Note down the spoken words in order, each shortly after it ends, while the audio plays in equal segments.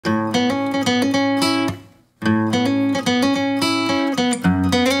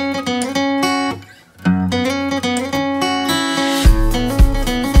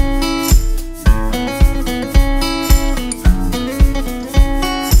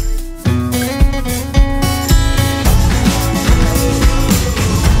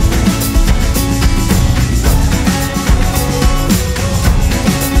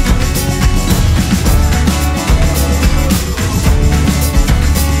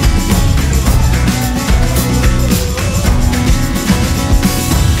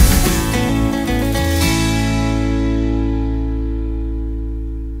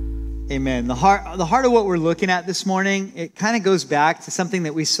the heart of what we're looking at this morning, it kind of goes back to something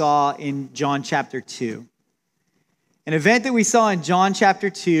that we saw in John chapter 2. An event that we saw in John chapter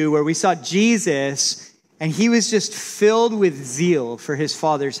 2 where we saw Jesus and he was just filled with zeal for his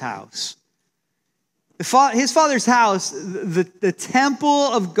Father's house. His Father's house, the temple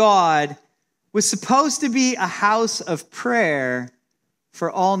of God, was supposed to be a house of prayer for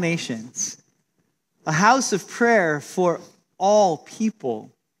all nations. A house of prayer for all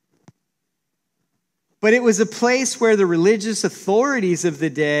people. But it was a place where the religious authorities of the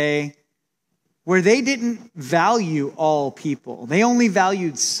day, where they didn't value all people. They only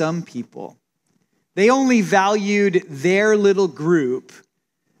valued some people. They only valued their little group,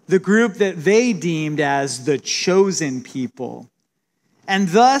 the group that they deemed as the chosen people. And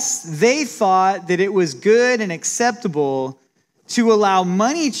thus, they thought that it was good and acceptable to allow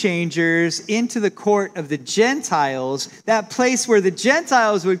money changers into the court of the Gentiles, that place where the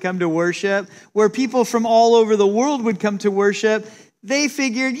Gentiles would come to worship, where people from all over the world would come to worship. They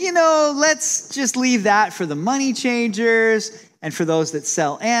figured, let's just leave that for the money changers and for those that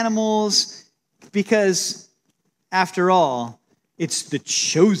sell animals, because after all, it's the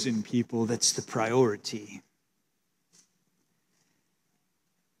chosen people that's the priority.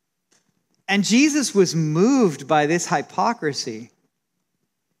 And Jesus was moved by this hypocrisy.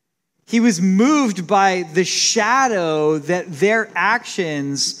 He was moved by the shadow that their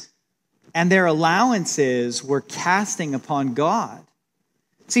actions and their allowances were casting upon God.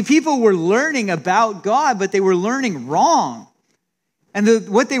 See, people were learning about God, but they were learning wrong. And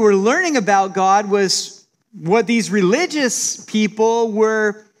what they were learning about God was what these religious people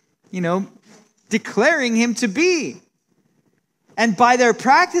were, declaring him to be. And by their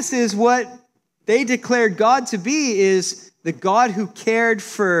practices, what they declared God to be is the God who cared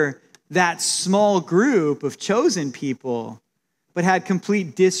for that small group of chosen people, but had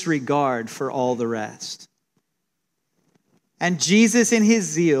complete disregard for all the rest. And Jesus, in his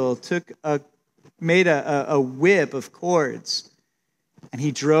zeal, made a whip of cords, and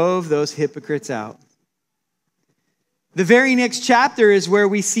he drove those hypocrites out. The very next chapter is where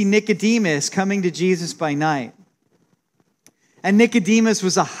we see Nicodemus coming to Jesus by night. And Nicodemus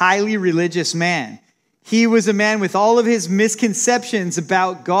was a highly religious man. He was a man with all of his misconceptions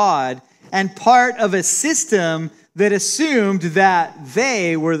about God and part of a system that assumed that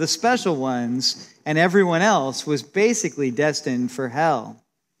they were the special ones and everyone else was basically destined for hell.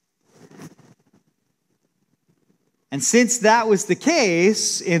 And since that was the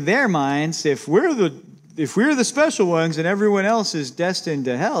case, in their minds, if we're the special ones and everyone else is destined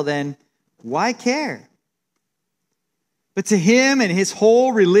to hell, then why care? But to him and his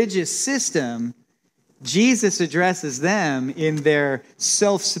whole religious system, Jesus addresses them in their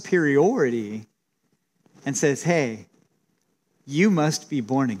self-superiority and says, hey, you must be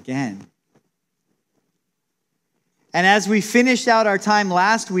born again. And as we finished out our time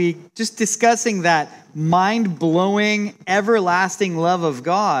last week, just discussing that mind-blowing, everlasting love of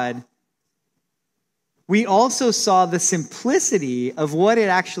God, we also saw the simplicity of what it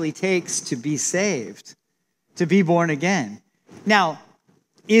actually takes to be saved, to be born again. Now,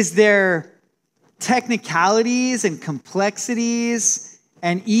 is there technicalities and complexities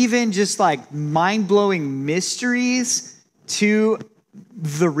and even just like mind-blowing mysteries to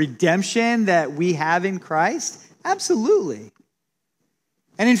the redemption that we have in Christ? Absolutely.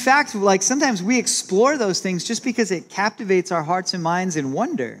 And in fact, sometimes we explore those things just because it captivates our hearts and minds in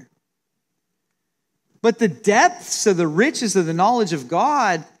wonder. But the depths of the riches of the knowledge of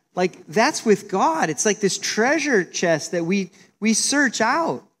God, that's with God. It's like this treasure chest that we search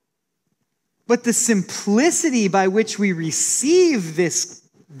out. But the simplicity by which we receive this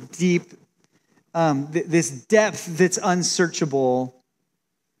deep, this depth that's unsearchable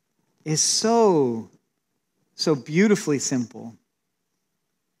is so beautifully simple.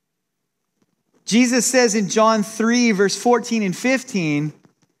 Jesus says in John 3, verse 14 and 15,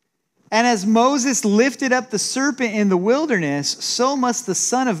 and as Moses lifted up the serpent in the wilderness, so must the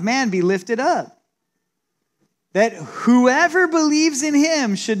Son of Man be lifted up, that whoever believes in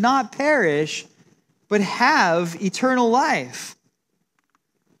him should not perish, but have eternal life.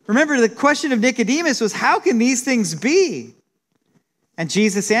 Remember, the question of Nicodemus was, how can these things be? And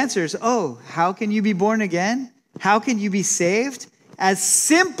Jesus answers, how can you be born again? How can you be saved? As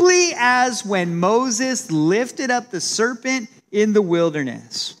simply as when Moses lifted up the serpent in the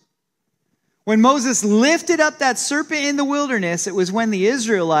wilderness. When Moses lifted up that serpent in the wilderness, it was when the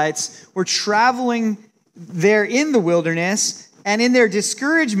Israelites were traveling there in the wilderness, and in their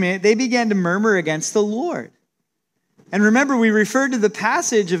discouragement, they began to murmur against the Lord. And remember, we referred to the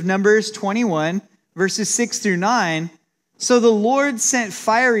passage of Numbers 21, verses 6 through 9, So the Lord sent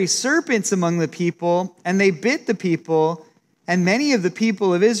fiery serpents among the people, and they bit the people, and many of the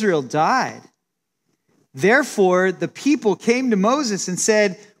people of Israel died. Therefore, the people came to Moses and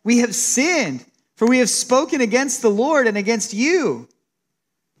said, "We have sinned, for we have spoken against the Lord and against you.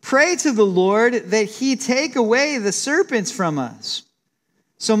 Pray to the Lord that he take away the serpents from us."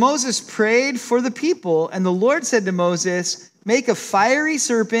 So Moses prayed for the people, and the Lord said to Moses, "Make a fiery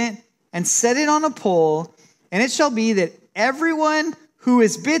serpent and set it on a pole, and it shall be that everyone who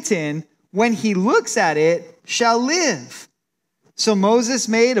is bitten, when he looks at it, shall live." So Moses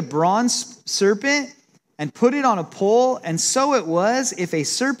made a bronze serpent and put it on a pole, and so it was, if a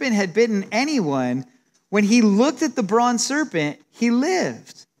serpent had bitten anyone, when he looked at the bronze serpent, he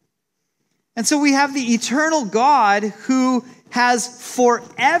lived. And so we have the eternal God who has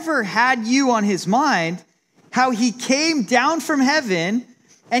forever had you on his mind, how he came down from heaven,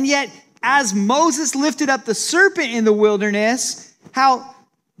 and yet as Moses lifted up the serpent in the wilderness, how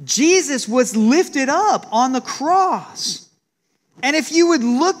Jesus was lifted up on the cross. And if you would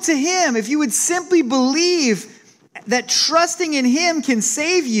look to him, if you would simply believe that trusting in him can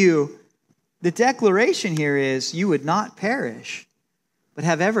save you, the declaration here is you would not perish, but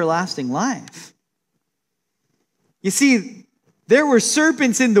have everlasting life. You see, there were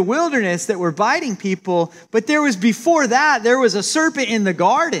serpents in the wilderness that were biting people, but there was a serpent in the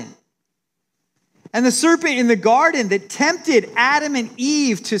garden. And the serpent in the garden that tempted Adam and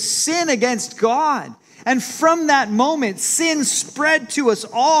Eve to sin against God. And from that moment, sin spread to us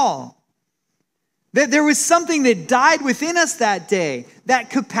all. That there was something that died within us that day. That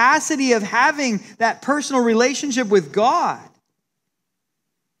capacity of having that personal relationship with God.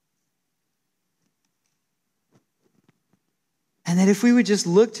 And that if we would just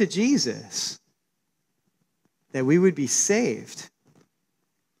look to Jesus, that we would be saved.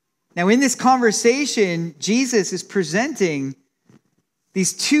 Now, in this conversation, Jesus is presenting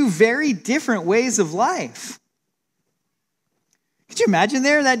these two very different ways of life. Could you imagine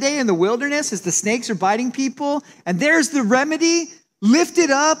there that day in the wilderness as the snakes are biting people, and there's the remedy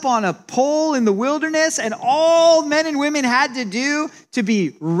lifted up on a pole in the wilderness, and all men and women had to do to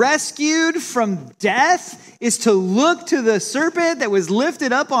be rescued from death is to look to the serpent that was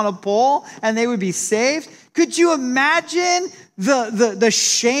lifted up on a pole, and they would be saved? Could you imagine the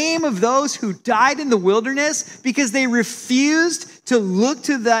shame of those who died in the wilderness because they refused to look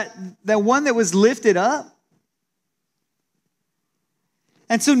to that one that was lifted up?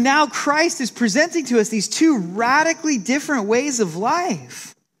 And so now Christ is presenting to us these two radically different ways of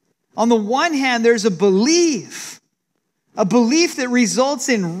life. On the one hand, there's a belief that results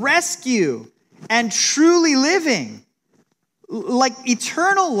in rescue and truly living, like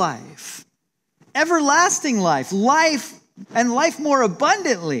eternal life, everlasting life, and life more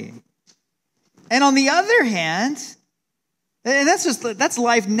abundantly. And on the other hand, and that's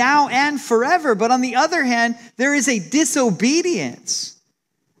life now and forever. But on the other hand, there is a disobedience,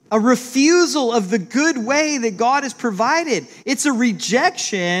 a refusal of the good way that God has provided. It's a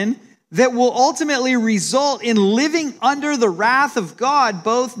rejection that will ultimately result in living under the wrath of God,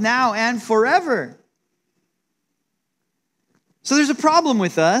 both now and forever. So there's a problem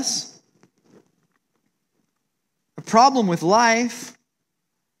with us, a problem with life.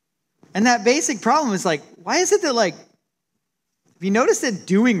 And that basic problem is like, why is it that have you noticed that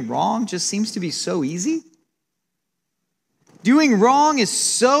doing wrong just seems to be so easy? Doing wrong is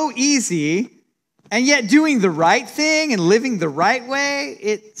so easy, and yet doing the right thing and living the right way,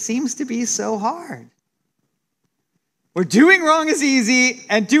 it seems to be so hard. Where doing wrong is easy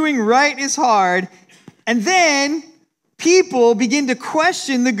and doing right is hard, and then people begin to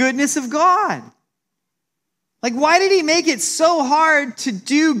question the goodness of God. Like, why did he make it so hard to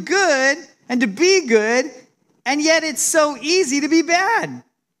do good and to be good, and yet it's so easy to be bad?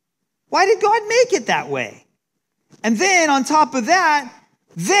 Why did God make it that way? And then on top of that,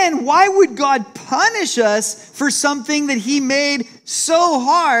 then why would God punish us for something that he made so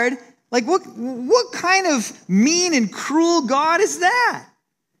hard? Like, what kind of mean and cruel God is that?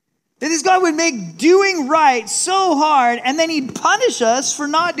 That this God would make doing right so hard, and then he'd punish us for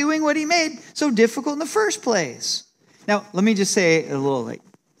not doing what he made so difficult in the first place. Now, let me just say a little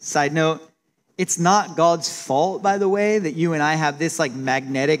side note. It's not God's fault, by the way, that you and I have this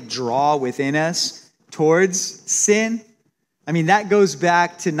magnetic draw within us towards sin. I mean, that goes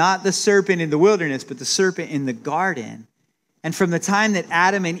back to not the serpent in the wilderness, but the serpent in the garden. And from the time that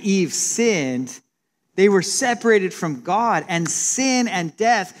Adam and Eve sinned, they were separated from God, and sin and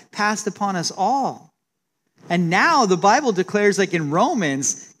death passed upon us all. And now the Bible declares, in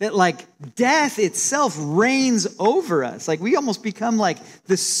Romans, that death itself reigns over us. We almost become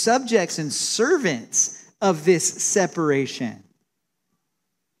the subjects and servants of this separation.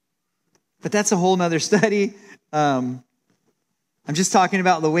 But that's a whole nother study. I'm just talking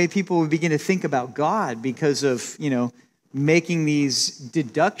about the way people would begin to think about God because of, making these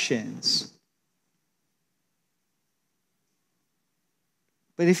deductions.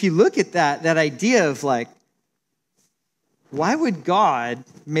 But if you look at that idea of like, why would God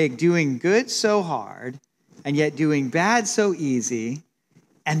make doing good so hard and yet doing bad so easy,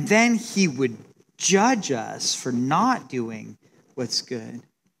 and then he would judge us for not doing what's good?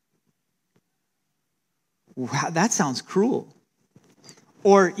 Wow, that sounds cruel.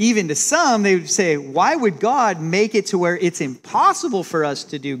 Or even to some, they would say, why would God make it to where it's impossible for us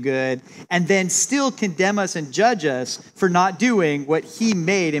to do good and then still condemn us and judge us for not doing what he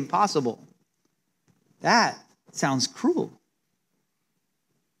made impossible? That sounds cruel.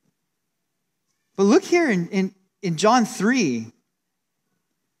 But look here in John 3.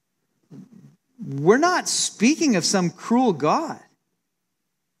 We're not speaking of some cruel God.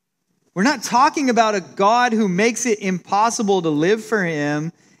 We're not talking about a God who makes it impossible to live for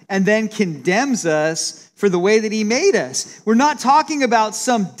him and then condemns us for the way that he made us. We're not talking about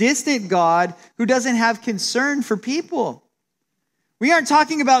some distant God who doesn't have concern for people. We aren't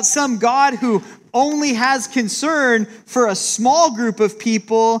talking about some God who only has concern for a small group of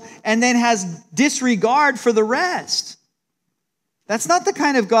people and then has disregard for the rest. That's not the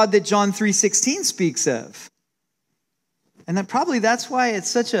kind of God that John 3:16 speaks of. And that's why it's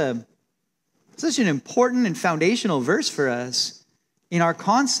such an important and foundational verse for us in our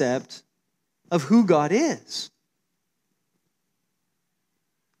concept of who God is.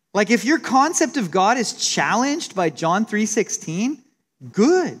 Like if your concept of God is challenged by John 3:16,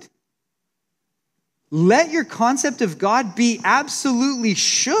 good. Let your concept of God be absolutely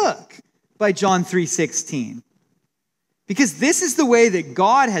shook by John 3:16. Because this is the way that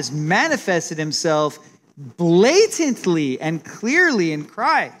God has manifested himself blatantly and clearly in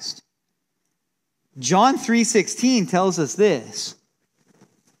Christ. John 3:16 tells us this.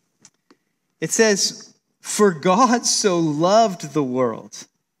 It says, "For God so loved the world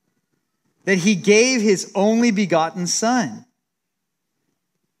that he gave his only begotten Son,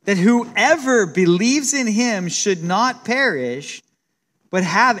 that whoever believes in him should not perish, but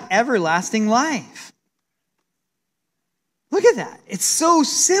have everlasting life." Look at that. It's so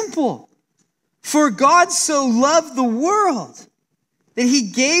simple. For God so loved the world that he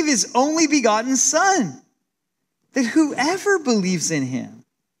gave his only begotten Son, that whoever believes in him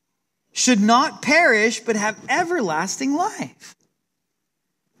should not perish, but have everlasting life.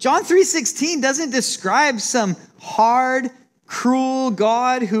 John 3:16 doesn't describe some hard, cruel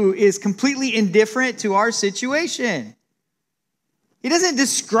God who is completely indifferent to our situation. He doesn't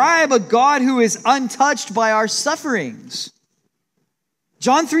describe a God who is untouched by our sufferings.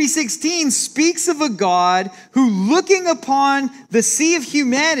 John 3:16 speaks of a God who, looking upon the sea of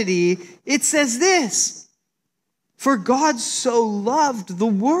humanity, it says this: "For God so loved the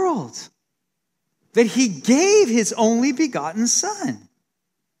world that he gave his only begotten Son."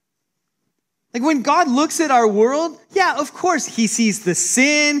 Like when God looks at our world, yeah, of course, he sees the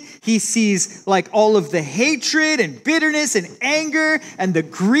sin. He sees like all of the hatred and bitterness and anger and the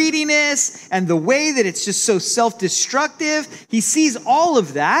greediness and the way that it's just so self-destructive. He sees all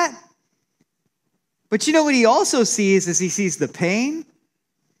of that. But you know what he also sees is he sees the pain.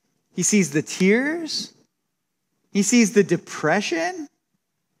 He sees the tears. He sees the depression.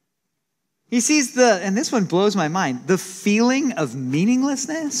 He sees and this one blows my mind, the feeling of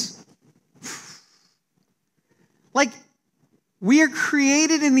meaninglessness. Like, we are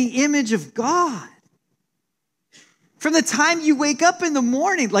created in the image of God. From the time you wake up in the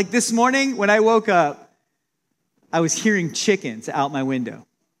morning, like this morning when I woke up, I was hearing chickens out my window.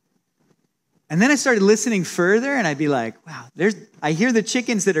 And then I started listening further and I'd be like, wow, I hear the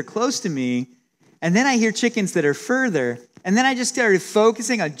chickens that are close to me, and then I hear chickens that are further. And then I just started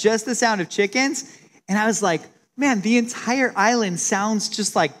focusing on just the sound of chickens. And I was like, man, the entire island sounds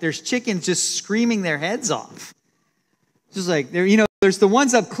just like there's chickens just screaming their heads off. Just like, there's the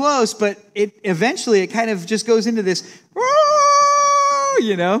ones up close, but eventually it kind of just goes into this,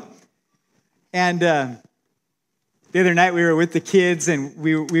 And the other night we were with the kids and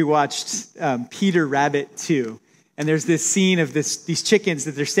we watched Peter Rabbit 2. And there's this scene of these chickens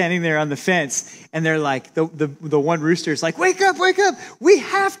that they're standing there on the fence. And they're like, the one rooster is like, wake up, wake up. We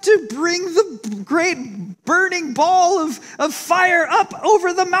have to bring the great burning ball of fire up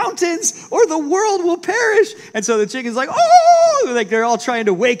over the mountains or the world will perish. And so the chicken's like, oh, like they're all trying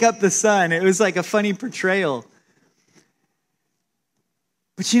to wake up the sun. It was like a funny portrayal.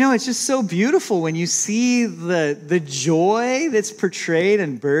 But it's just so beautiful when you see the joy that's portrayed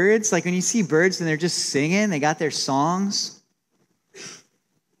in birds. Like when you see birds and they're just singing, they got their songs.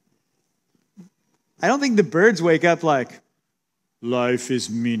 I don't think the birds wake up like, life is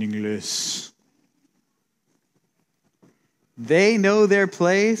meaningless. They know their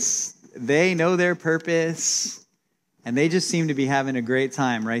place, they know their purpose, and they just seem to be having a great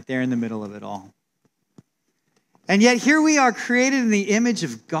time right there in the middle of it all. And yet here we are created in the image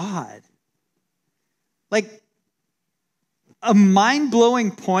of God. Like a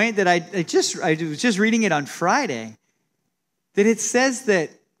mind-blowing point that I was just reading it on Friday, that it says that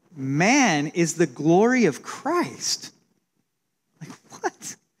man is the glory of Christ. Like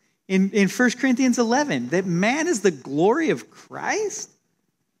what? In 1 Corinthians 11, that man is the glory of Christ?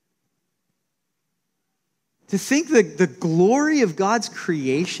 To think that the glory of God's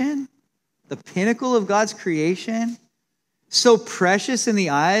creation, the pinnacle of God's creation, so precious in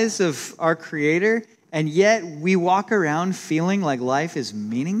the eyes of our Creator, and yet we walk around feeling like life is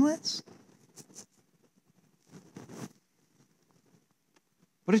meaningless?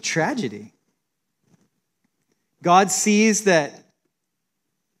 What a tragedy. God sees that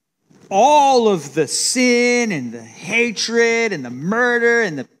all of the sin and the hatred and the murder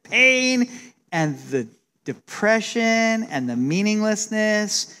and the pain and the depression and the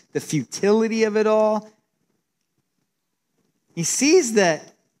meaninglessness, the futility of it all, He sees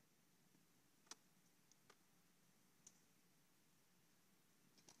that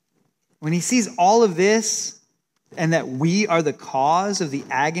when He sees all of this, and that we are the cause of the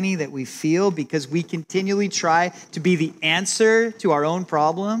agony that we feel because we continually try to be the answer to our own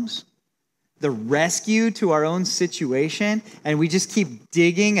problems, the rescue to our own situation, and we just keep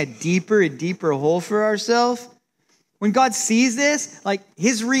digging a deeper and deeper hole for ourselves. When God sees this, like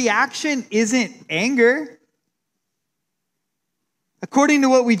His reaction isn't anger. According to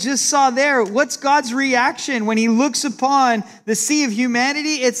what we just saw there, what's God's reaction when He looks upon the sea of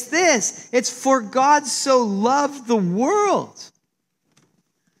humanity? It's this. It's for God so loved the world.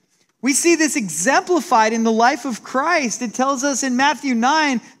 We see this exemplified in the life of Christ. It tells us in Matthew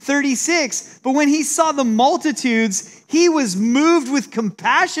 9:36, but when He saw the multitudes, He was moved with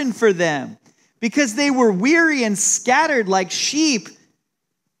compassion for them because they were weary and scattered like sheep,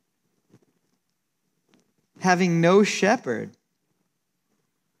 having no shepherd.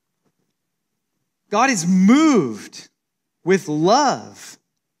 God is moved with love.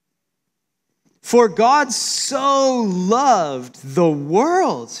 For God so loved the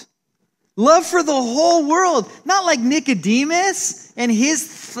world. Love for the whole world. Not like Nicodemus and his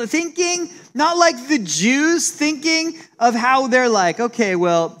thinking. Not like the Jews thinking of how they're like, okay,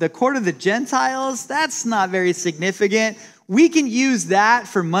 well, the court of the Gentiles, that's not very significant. We can use that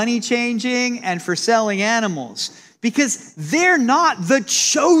for money changing and for selling animals. Because they're not the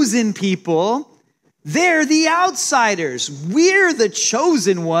chosen people. They're the outsiders. We're the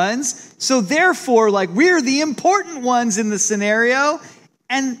chosen ones. So therefore, like, we're the important ones in the scenario.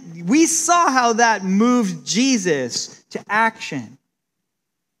 And we saw how that moved Jesus to action.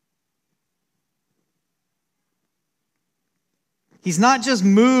 He's not just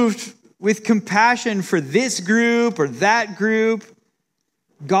moved with compassion for this group or that group.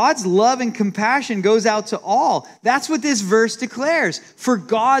 God's love and compassion goes out to all. That's what this verse declares. For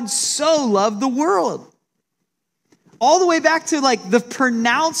God so loved the world. All the way back to like the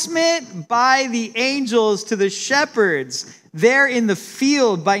pronouncement by the angels to the shepherds there in the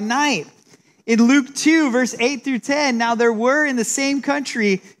field by night. In Luke 2, verse 8 through 10, now there were in the same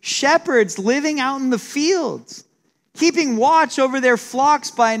country shepherds living out in the fields, keeping watch over their flocks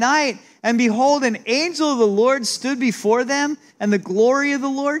by night. And behold, an angel of the Lord stood before them, and the glory of the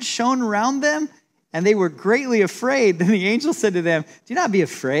Lord shone around them, and they were greatly afraid. Then the angel said to them, do not be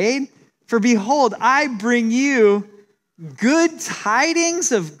afraid, for behold, I bring you good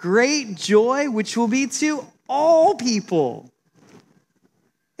tidings of great joy, which will be to all people.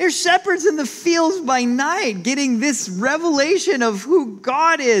 There's shepherds in the fields by night getting this revelation of who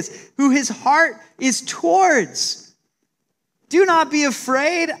God is, who His heart is towards. Do not be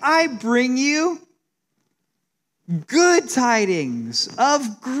afraid. I bring you good tidings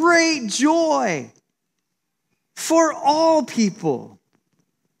of great joy for all people.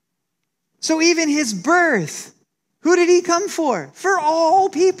 So even His birth, who did He come for? For all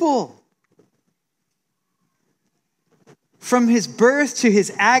people. From His birth to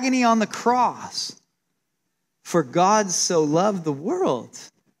His agony on the cross. For God so loved the world.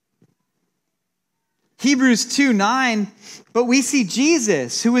 Hebrews 2:9, but we see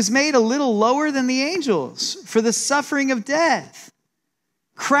Jesus, who was made a little lower than the angels for the suffering of death,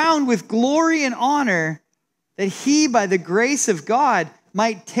 crowned with glory and honor, that He, by the grace of God,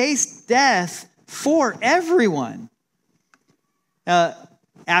 might taste death for everyone.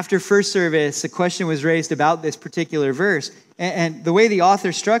 After first service, a question was raised about this particular verse. And the way the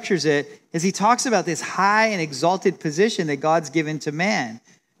author structures it is he talks about this high and exalted position that God's given to man.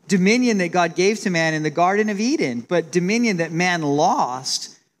 Dominion that God gave to man in the Garden of Eden, but dominion that man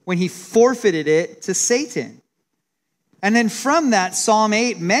lost when he forfeited it to Satan. And then from that, Psalm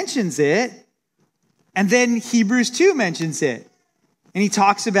 8 mentions it, and then Hebrews 2 mentions it. And he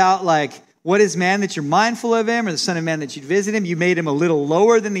talks about, like, what is man that you're mindful of him, or the son of man that you'd visit him? You made him a little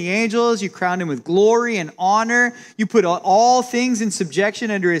lower than the angels. You crowned him with glory and honor. You put all things in subjection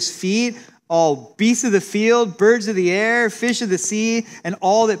under his feet, all beasts of the field, birds of the air, fish of the sea, and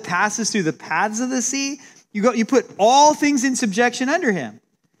all that passes through the paths of the sea. You put all things in subjection under him.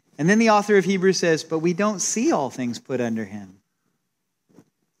 And then the author of Hebrews says, but we don't see all things put under him.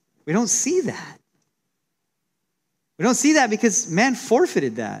 We don't see that. We don't see that because man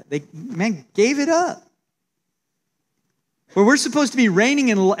forfeited that. Man gave it up. Where we're supposed to be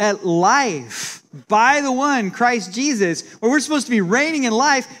reigning at life by the one, Christ Jesus, where we're supposed to be reigning in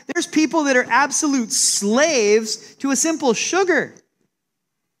life, there's people that are absolute slaves to a simple sugar.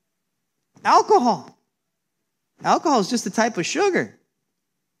 Alcohol. Alcohol is just a type of sugar.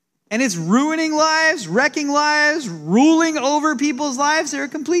 And it's ruining lives, wrecking lives, ruling over people's lives. They're a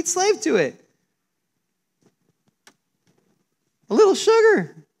complete slave to it. A little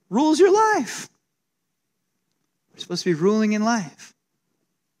sugar rules your life. We're supposed to be ruling in life.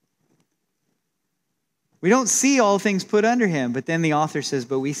 We don't see all things put under him, but then the author says,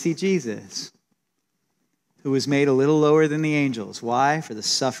 but we see Jesus, who was made a little lower than the angels. Why? For the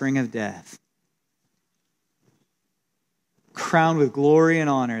suffering of death. Crowned with glory and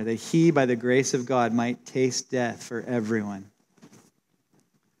honor, that he, by the grace of God, might taste death for everyone.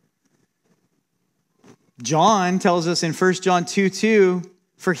 John tells us in 1 John 2:2,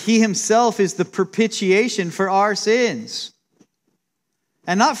 for he himself is the propitiation for our sins.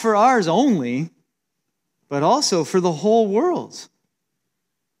 And not for ours only, but also for the whole world.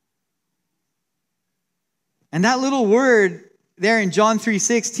 And that little word there in John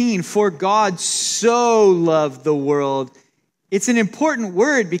 3:16, for God so loved the world, it's an important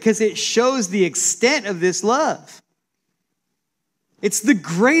word because it shows the extent of this love. It's the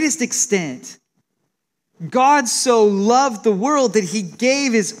greatest extent. God so loved the world that he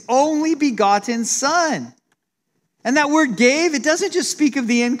gave his only begotten Son. And that word gave, it doesn't just speak of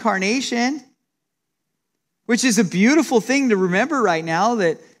the incarnation, which is a beautiful thing to remember right now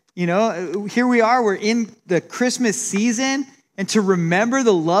that, here we are, we're in the Christmas season, and to remember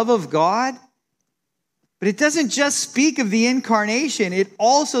the love of God. But it doesn't just speak of the incarnation, it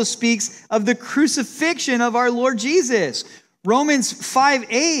also speaks of the crucifixion of our Lord Jesus. Romans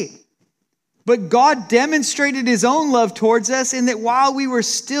 5:8. But God demonstrated his own love towards us in that while we were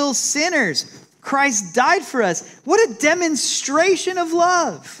still sinners, Christ died for us. What a demonstration of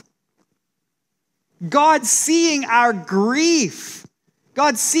love. God seeing our grief,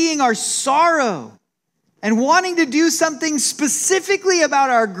 God seeing our sorrow, and wanting to do something specifically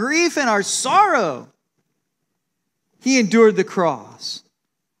about our grief and our sorrow, he endured the cross.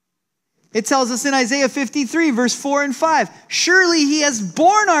 It tells us in Isaiah 53, verse 4 and 5, surely he has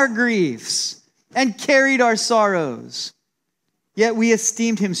borne our griefs and carried our sorrows. Yet we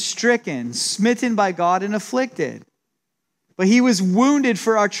esteemed him stricken, smitten by God, and afflicted. But he was wounded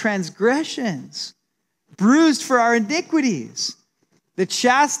for our transgressions, bruised for our iniquities. The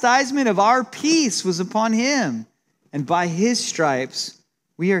chastisement of our peace was upon him, and by his stripes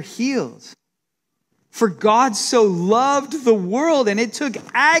we are healed. For God so loved the world, and it took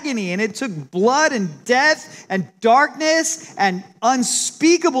agony, and it took blood and death and darkness and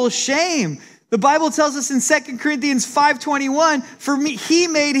unspeakable shame. The Bible tells us in 2 Corinthians 5:21, for me, he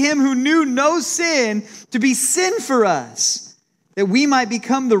made him who knew no sin to be sin for us, that we might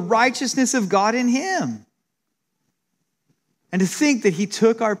become the righteousness of God in him. And to think that he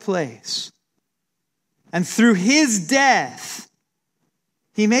took our place, and through his death,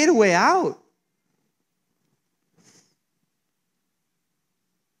 he made a way out.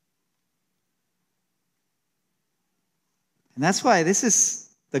 And that's why this is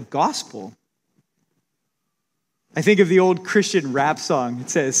the gospel. I think of the old Christian rap song. It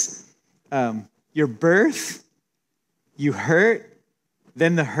says, your birth, you hurt,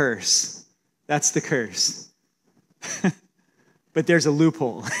 then the hearse. That's the curse. But there's a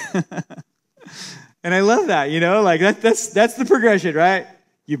loophole. And I love that, that's the progression, right?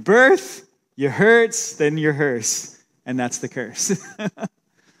 You birth, you hurts, then your hearse. And that's the curse.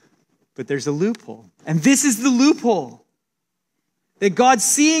 But there's a loophole. And this is the loophole. That God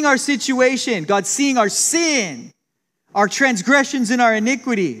seeing our situation, God seeing our sin, our transgressions and our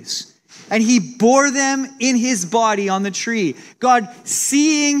iniquities. And he bore them in his body on the tree. God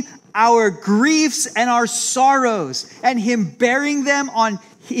seeing our griefs and our sorrows and him bearing them on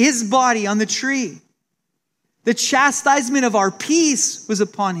his body on the tree. The chastisement of our peace was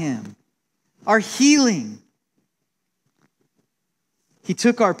upon him. Our healing. He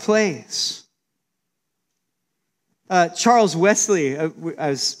took our place. Charles Wesley,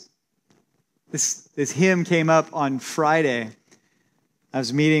 this hymn came up on Friday. I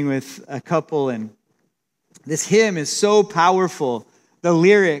was meeting with a couple, and this hymn is so powerful. The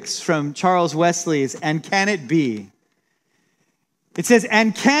lyrics from Charles Wesley's "And Can It Be?" It says,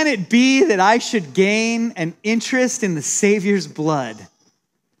 "And can it be that I should gain an interest in the Savior's blood?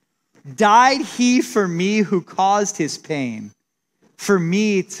 Died he for me who caused his pain, for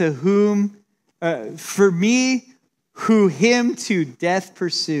me who him to death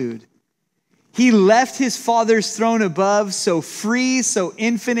pursued. He left his Father's throne above, so free, so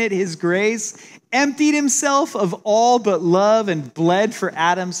infinite his grace, emptied himself of all but love and bled for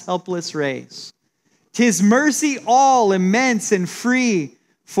Adam's helpless race. 'Tis mercy all immense and free,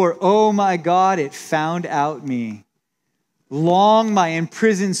 for oh my God, it found out me. Long my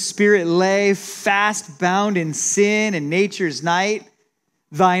imprisoned spirit lay, fast bound in sin and nature's night.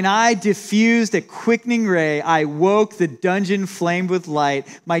 Thine eye diffused a quickening ray. I woke, the dungeon flamed with light.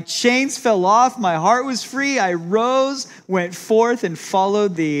 My chains fell off, my heart was free. I rose, went forth, and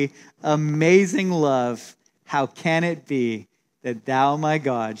followed thee. Amazing love, how can it be that thou, my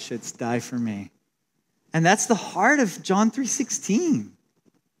God, shouldst die for me?" And that's the heart of John 3:16.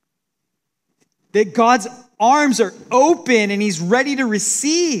 That God's arms are open and he's ready to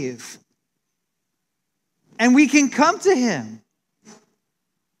receive. And we can come to him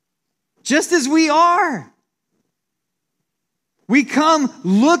just as we are. We come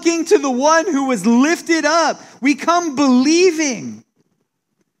looking to the one who was lifted up. We come believing.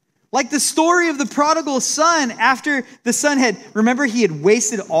 Like the story of the prodigal son, after the son remember he had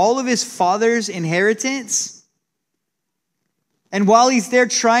wasted all of his father's inheritance. And while he's there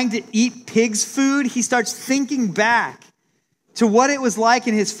trying to eat pig's food, he starts thinking back to what it was like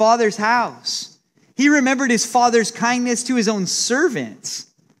in his father's house. He remembered his father's kindness to his own servants,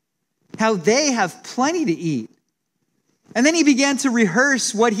 how they have plenty to eat. And then he began to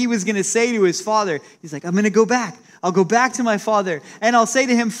rehearse what he was going to say to his father. He's like, I'm going to go back. I'll go back to my father and I'll say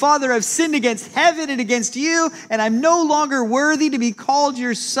to him, Father, I've sinned against heaven and against you, and I'm no longer worthy to be called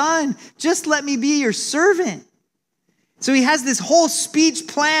your son. Just let me be your servant. So he has this whole speech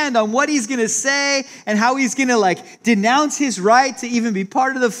planned on what he's going to say and how he's going to denounce his right to even be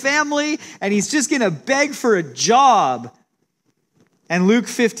part of the family. And he's just going to beg for a job. And Luke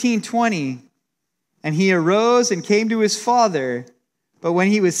 15:20, and he arose and came to his father. But when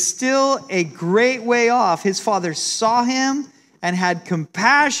he was still a great way off, his father saw him and had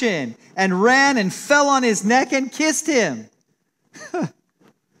compassion and ran and fell on his neck and kissed him.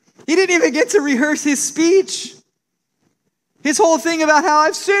 He didn't even get to rehearse his speech. His whole thing about how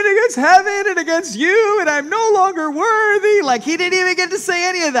I've sinned against heaven and against you and I'm no longer worthy. He didn't even get to say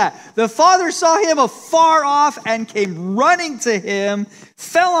any of that. The father saw him afar off and came running to him,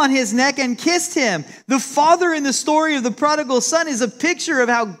 fell on his neck and kissed him. The father in the story of the prodigal son is a picture of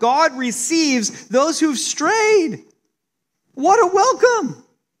how God receives those who've strayed. What a welcome.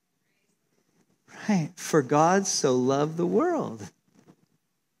 Right. For God so loved the world.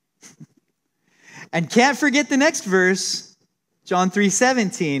 And can't forget the next verse. John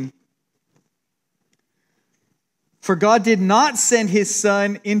 3:17. For God did not send his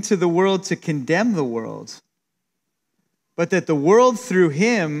son into the world to condemn the world, but that the world through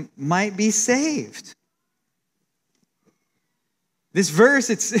him might be saved. This verse,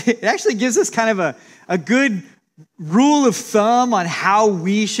 it actually gives us kind of a good rule of thumb on how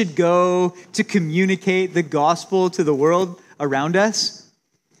we should go to communicate the gospel to the world around us.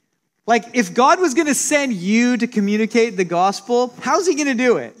 If God was going to send you to communicate the gospel, how's he going to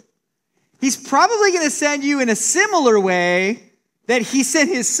do it? He's probably going to send you in a similar way that he sent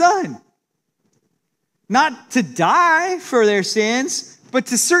his son. Not to die for their sins, but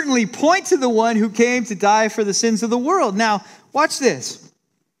to certainly point to the one who came to die for the sins of the world. Now, watch this.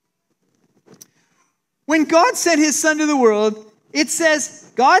 When God sent his son to the world, it says,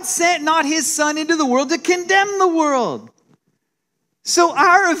 God sent not his son into the world to condemn the world. So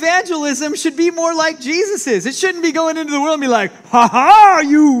our evangelism should be more like Jesus's. It shouldn't be going into the world and be like, ha ha,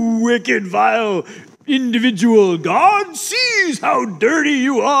 you wicked, vile individual. God sees how dirty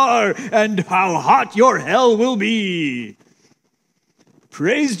you are and how hot your hell will be.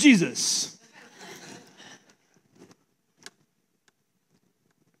 Praise Jesus.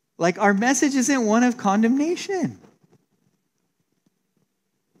 Our message isn't one of condemnation.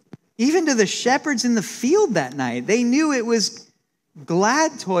 even to the shepherds in the field that night. They knew it was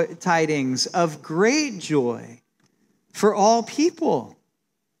glad tidings of great joy for all people.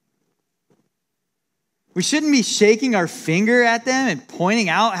 We shouldn't be shaking our finger at them and pointing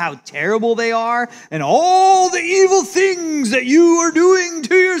out how terrible they are and all the evil things that you are doing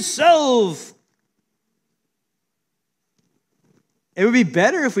to yourself. It would be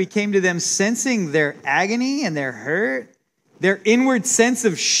better if we came to them sensing their agony and their hurt, their inward sense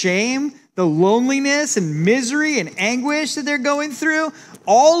of shame, the loneliness and misery and anguish that they're going through,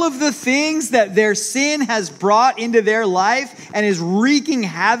 all of the things that their sin has brought into their life and is wreaking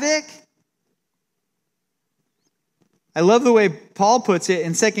havoc. I love the way Paul puts it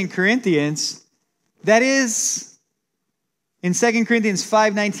in 2 Corinthians. That is, in 2 Corinthians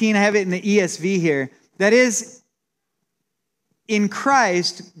 5:19, I have it in the ESV here. That is, in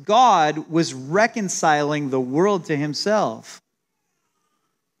Christ, God was reconciling the world to himself,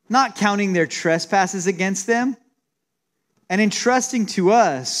 not counting their trespasses against them, and entrusting to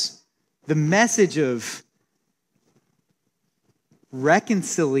us the message of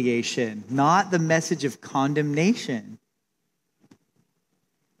reconciliation, not the message of condemnation.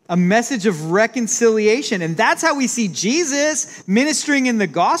 A message of reconciliation. And that's how we see Jesus ministering in the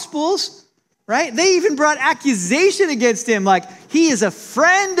Gospels, right? They even brought accusation against him, like he is a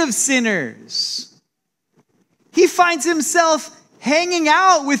friend of sinners. He finds himself hanging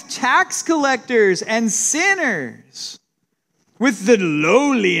out with tax collectors and sinners, with the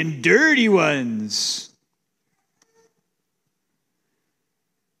lowly and dirty ones.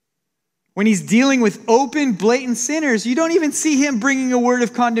 When he's dealing with open, blatant sinners, you don't even see him bringing a word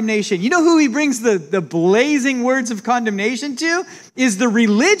of condemnation. You know who he brings the blazing words of condemnation to? Is the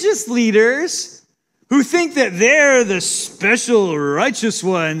religious leaders who think that they're the special righteous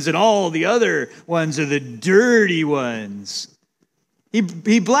ones and all the other ones are the dirty ones. He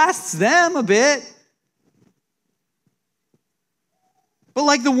blasts them a bit. But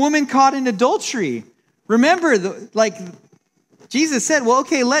like the woman caught in adultery, remember, Jesus said, well,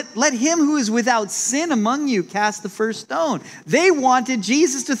 okay, let him who is without sin among you cast the first stone. They wanted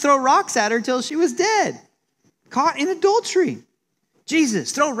Jesus to throw rocks at her till she was dead. Caught in adultery.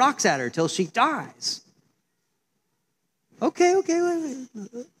 Jesus, throw rocks at her till she dies. Okay.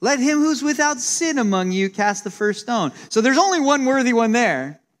 Let him who's without sin among you cast the first stone. So there's only one worthy one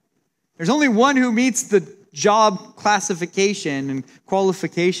there. There's only one who meets the job classification and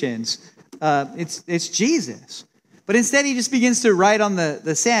qualifications. It's Jesus. But instead, he just begins to write on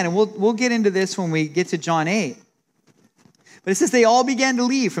the sand. And we'll get into this when we get to John 8. But it says they all began to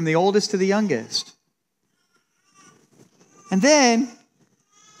leave, from the oldest to the youngest. And then,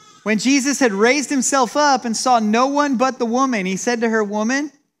 when Jesus had raised himself up and saw no one but the woman, he said to her,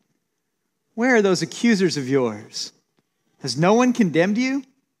 "Woman, where are those accusers of yours? Has no one condemned you?"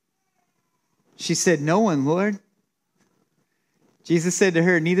 She said, "No one, Lord." Jesus said to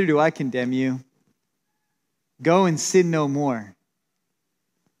her, "Neither do I condemn you. Go and sin no more."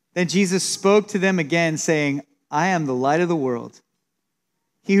 Then Jesus spoke to them again, saying, "I am the light of the world.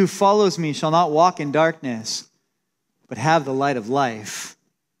 He who follows me shall not walk in darkness, but have the light of life."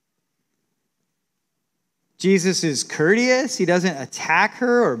 Jesus is courteous. He doesn't attack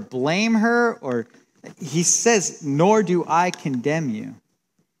her or blame her, or he says, "Nor do I condemn you."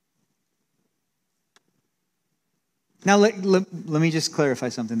 Now, let me just clarify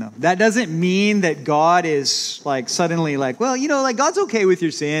something, though. That doesn't mean that God is suddenly well, God's okay with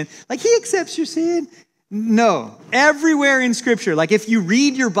your sin. He accepts your sin. No. Everywhere in Scripture, if you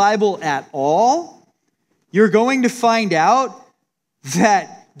read your Bible at all, you're going to find out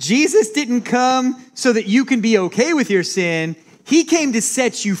that Jesus didn't come so that you can be okay with your sin. He came to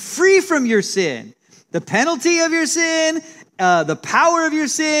set you free from your sin. The penalty of your sin, the power of your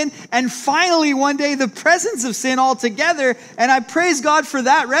sin, and finally one day the presence of sin altogether. And I praise God for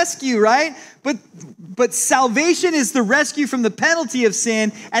that rescue, right? But salvation is the rescue from the penalty of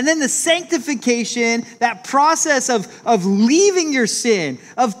sin, and then the sanctification, that process of leaving your sin,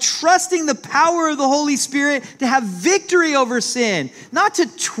 of trusting the power of the Holy Spirit to have victory over sin, not to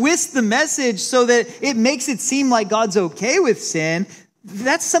twist the message so that it makes it seem like God's okay with sin.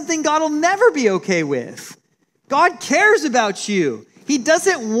 That's something God will never be okay with. God cares about you. He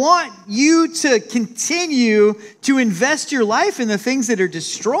doesn't want you to continue to invest your life in the things that are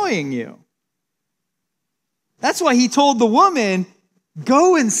destroying you. That's why he told the woman,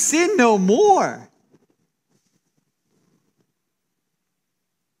 "Go and sin no more."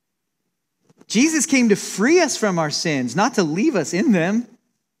 Jesus came to free us from our sins, not to leave us in them.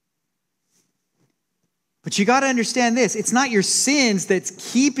 But you got to understand this. It's not your sins that's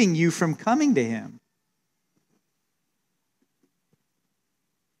keeping you from coming to him.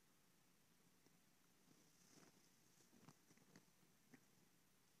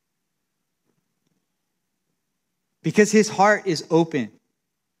 because his heart is open.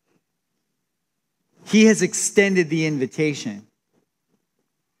 He has extended the invitation.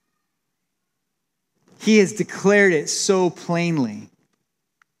 He has declared it so plainly.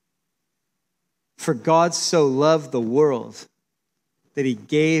 For God so loved the world that he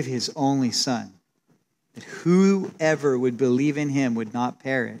gave his only Son, that whoever would believe in him would not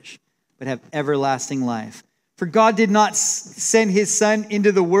perish, but have everlasting life. For God did not send his Son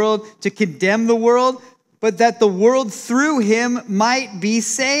into the world to condemn the world, but that the world through him might be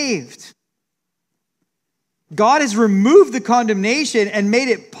saved. God has removed the condemnation and made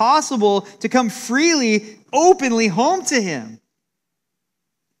it possible to come freely, openly home to him.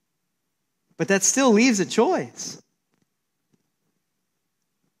 But that still leaves a choice.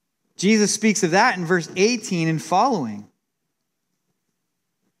 Jesus speaks of that in verse 18 and following.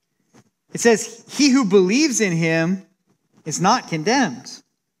 It says, he who believes in him is not condemned.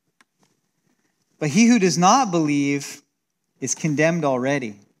 But he who does not believe is condemned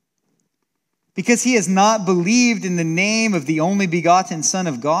already, because he has not believed in the name of the only begotten Son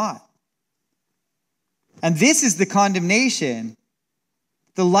of God. And this is the condemnation.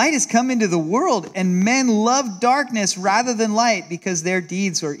 The light has come into the world, and men love darkness rather than light because their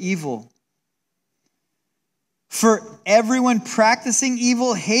deeds are evil. For everyone practicing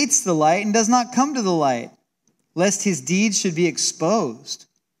evil hates the light and does not come to the light, lest his deeds should be exposed.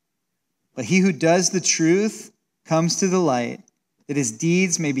 But he who does the truth comes to the light, that his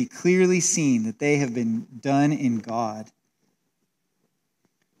deeds may be clearly seen, that they have been done in God.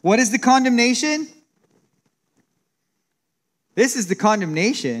 What is the condemnation? This is the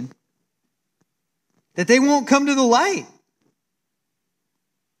condemnation, that they won't come to the light.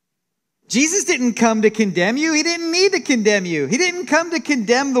 Jesus didn't come to condemn you. He didn't need to condemn you. He didn't come to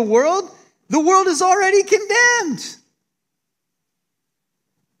condemn the world. The world is already condemned.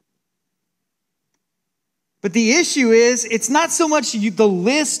 But the issue is, it's not so much the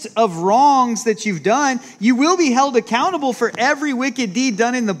list of wrongs that you've done. You will be held accountable for every wicked deed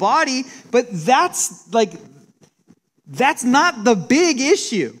done in the body, but that's not the big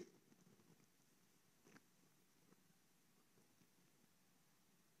issue.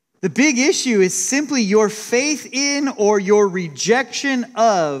 The big issue is simply your faith in or your rejection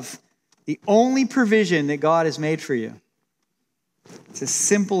of the only provision that God has made for you. It's as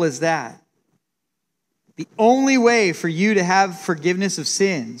simple as that. The only way for you to have forgiveness of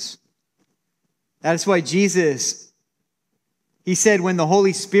sins. That is why Jesus, he said, when the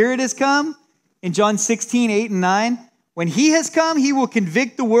Holy Spirit has come, in John 16:8-9, when he has come, he will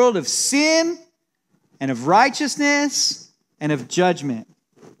convict the world of sin and of righteousness and of judgment.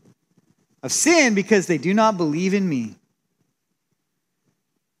 Of sin because they do not believe in me.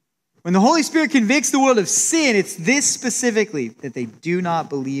 When the Holy Spirit convicts the world of sin, it's this specifically, that they do not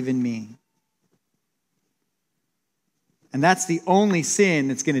believe in me. And that's the only sin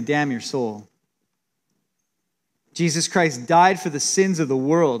that's going to damn your soul. Jesus Christ died for the sins of the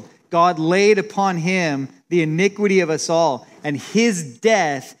world. God laid upon him the iniquity of us all, and his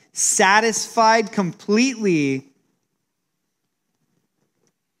death satisfied completely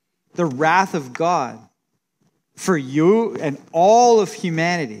the wrath of God for you and all of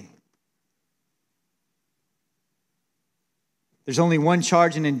humanity. There's only one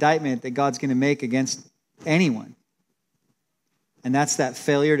charge and indictment that God's going to make against anyone. And that's that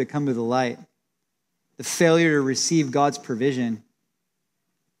failure to come to the light. The failure to receive God's provision.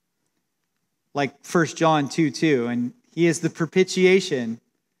 Like 1 John 2:2. And he is the propitiation,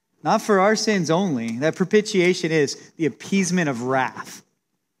 not for our sins only. That propitiation is the appeasement of wrath.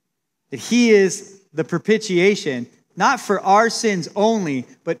 That he is the propitiation, not for our sins only,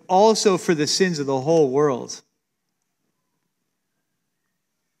 but also for the sins of the whole world.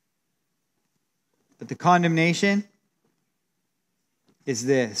 But the condemnation is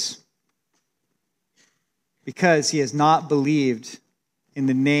this: because he has not believed in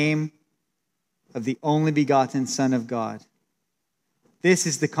the name of the only begotten Son of God. This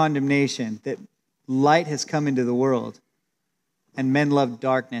is the condemnation, that light has come into the world, and men love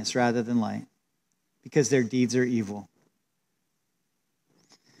darkness rather than light, because their deeds are evil.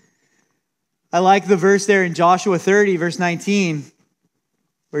 I like the verse there in Joshua 30, verse 19,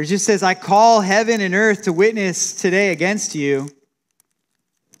 where it just says, I call heaven and earth to witness today against you,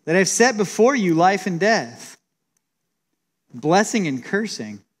 that I've set before you life and death, blessing and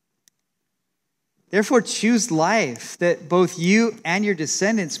cursing. Therefore choose life, that both you and your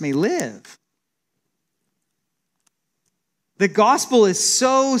descendants may live. The gospel is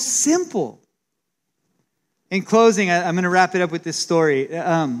so simple. In closing, I'm going to wrap it up with this story.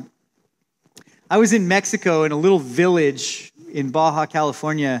 I was in Mexico in a little village in Baja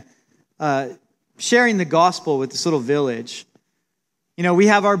California sharing the gospel with this little village. You know, we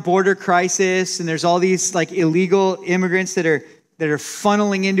have our border crisis, and there's all these like illegal immigrants that are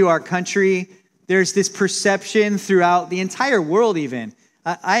funneling into our country. There's this perception throughout the entire world even.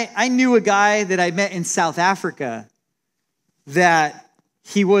 I knew a guy that I met in South Africa that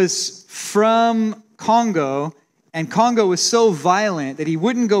he was from Congo, and Congo was so violent that he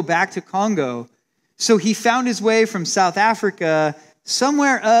wouldn't go back to Congo. So he found his way from South Africa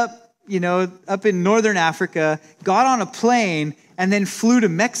somewhere up in northern Africa, got on a plane, and then flew to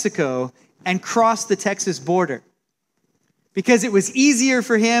Mexico and crossed the Texas border. Because it was easier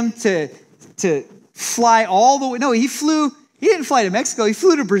for him to fly all the way. No, he didn't fly to Mexico, he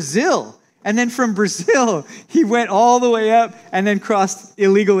flew to Brazil. And then from Brazil, he went all the way up and then crossed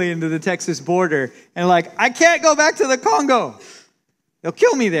illegally into the Texas border. And like, I can't go back to the Congo. They'll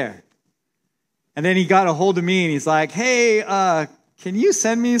kill me there. And then he got a hold of me and he's like, hey, can you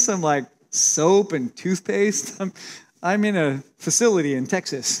send me some like soap and toothpaste? I'm in a facility in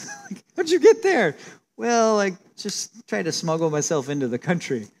Texas. How'd you get there? Well, I just tried to smuggle myself into the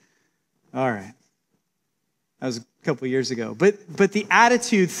country. All right. That was a couple years ago. But the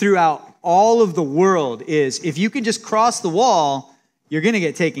attitude throughout all of the world is if you can just cross the wall, you're going to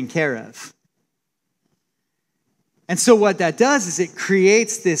get taken care of. And so what that does is it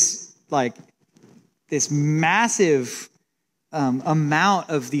creates this massive amount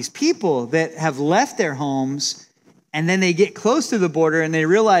of these people that have left their homes, and then they get close to the border and they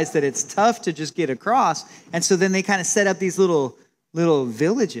realize that it's tough to just get across. And so then they kind of set up these little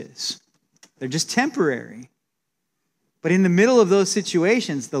villages. They're just temporary. But in the middle of those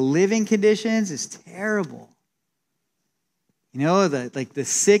situations, the living conditions is terrible. You know, the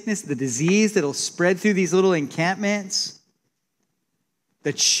sickness, the disease that'll spread through these little encampments.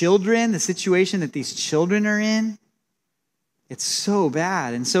 The children, the situation that these children are in. It's so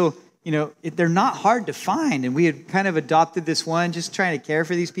bad. And so, you know, they're not hard to find. And we had kind of adopted this one, just trying to care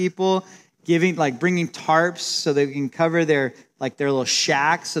for these people, bringing tarps so they can cover their little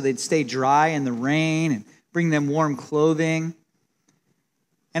shacks so they'd stay dry in the rain and bring them warm clothing.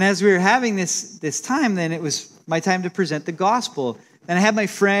 And as we were having this time, then it was my time to present the gospel. And I had my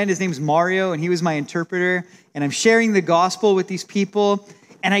friend, his name's Mario, and he was my interpreter. And I'm sharing the gospel with these people.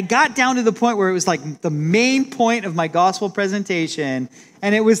 And I got down to the point where it was like the main point of my gospel presentation.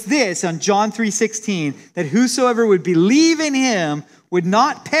 And it was this on John 3:16, that whosoever would believe in him would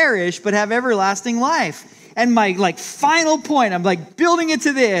not perish, but have everlasting life. And my final point, I'm building it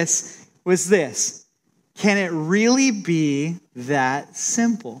to this, was this. Can it really be that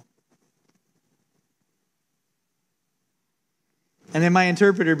simple? And then my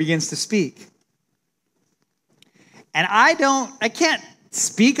interpreter begins to speak. And I can't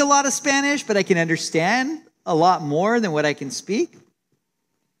speak a lot of Spanish, but I can understand a lot more than what I can speak.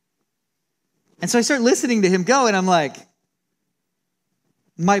 And so I start listening to him go, and I'm like,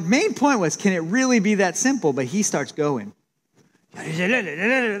 my main point was, can it really be that simple? But he starts going.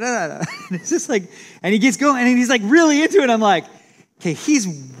 It's just and he gets going, and he's really into it. I'm like, okay, he's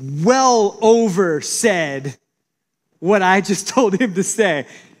well over said what I just told him to say.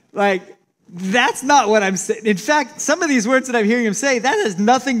 That's not what I'm saying. In fact, some of these words that I'm hearing him say, that has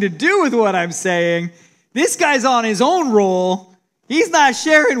nothing to do with what I'm saying. This guy's on his own roll. He's not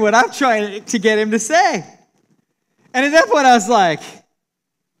sharing what I'm trying to get him to say. And at that point, I was like,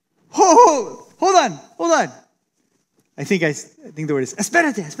 hold on. I think the word is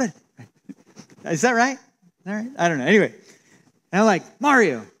espérate. Is that right? All right? I don't know. Anyway, and I'm like,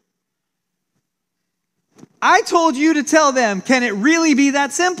 Mario, I told you to tell them, can it really be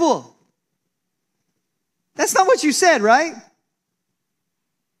that simple? That's not what you said, right?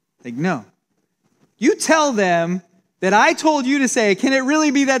 No. You tell them that I told you to say, can it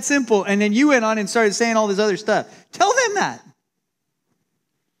really be that simple? And then you went on and started saying all this other stuff. Tell them that.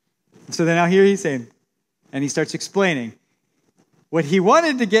 So then now here he's saying, and he starts explaining. What he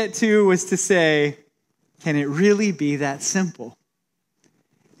wanted to get to was to say, can it really be that simple?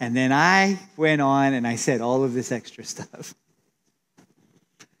 And then I went on and I said all of this extra stuff.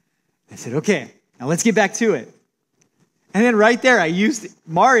 I said, okay, now let's get back to it. And then right there, I used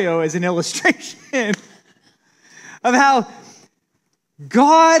Mario as an illustration of how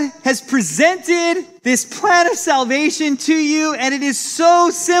God has presented this plan of salvation to you, and it is so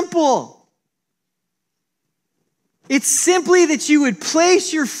simple. It's simply that you would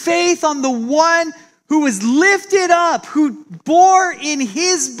place your faith on the one who was lifted up, who bore in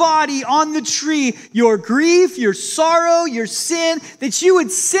his body on the tree your grief, your sorrow, your sin, that you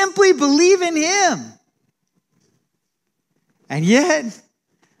would simply believe in him. And yet,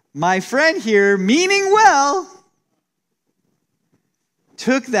 my friend here, meaning well,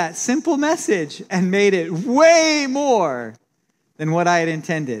 took that simple message and made it way more than what I had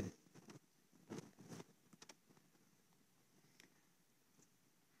intended.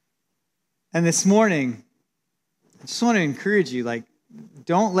 And this morning, I just want to encourage you,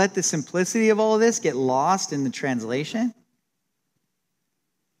 don't let the simplicity of all of this get lost in the translation.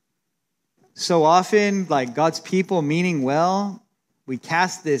 So often, God's people meaning well, we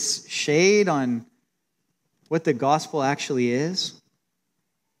cast this shade on what the gospel actually is.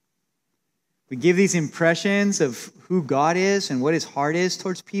 We give these impressions of who God is and what his heart is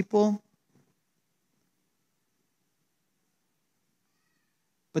towards people.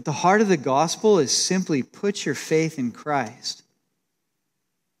 But the heart of the gospel is simply put your faith in Christ.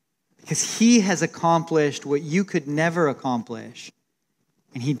 Because he has accomplished what you could never accomplish.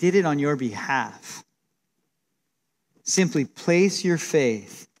 And he did it on your behalf. Simply place your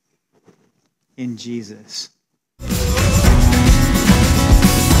faith in Jesus.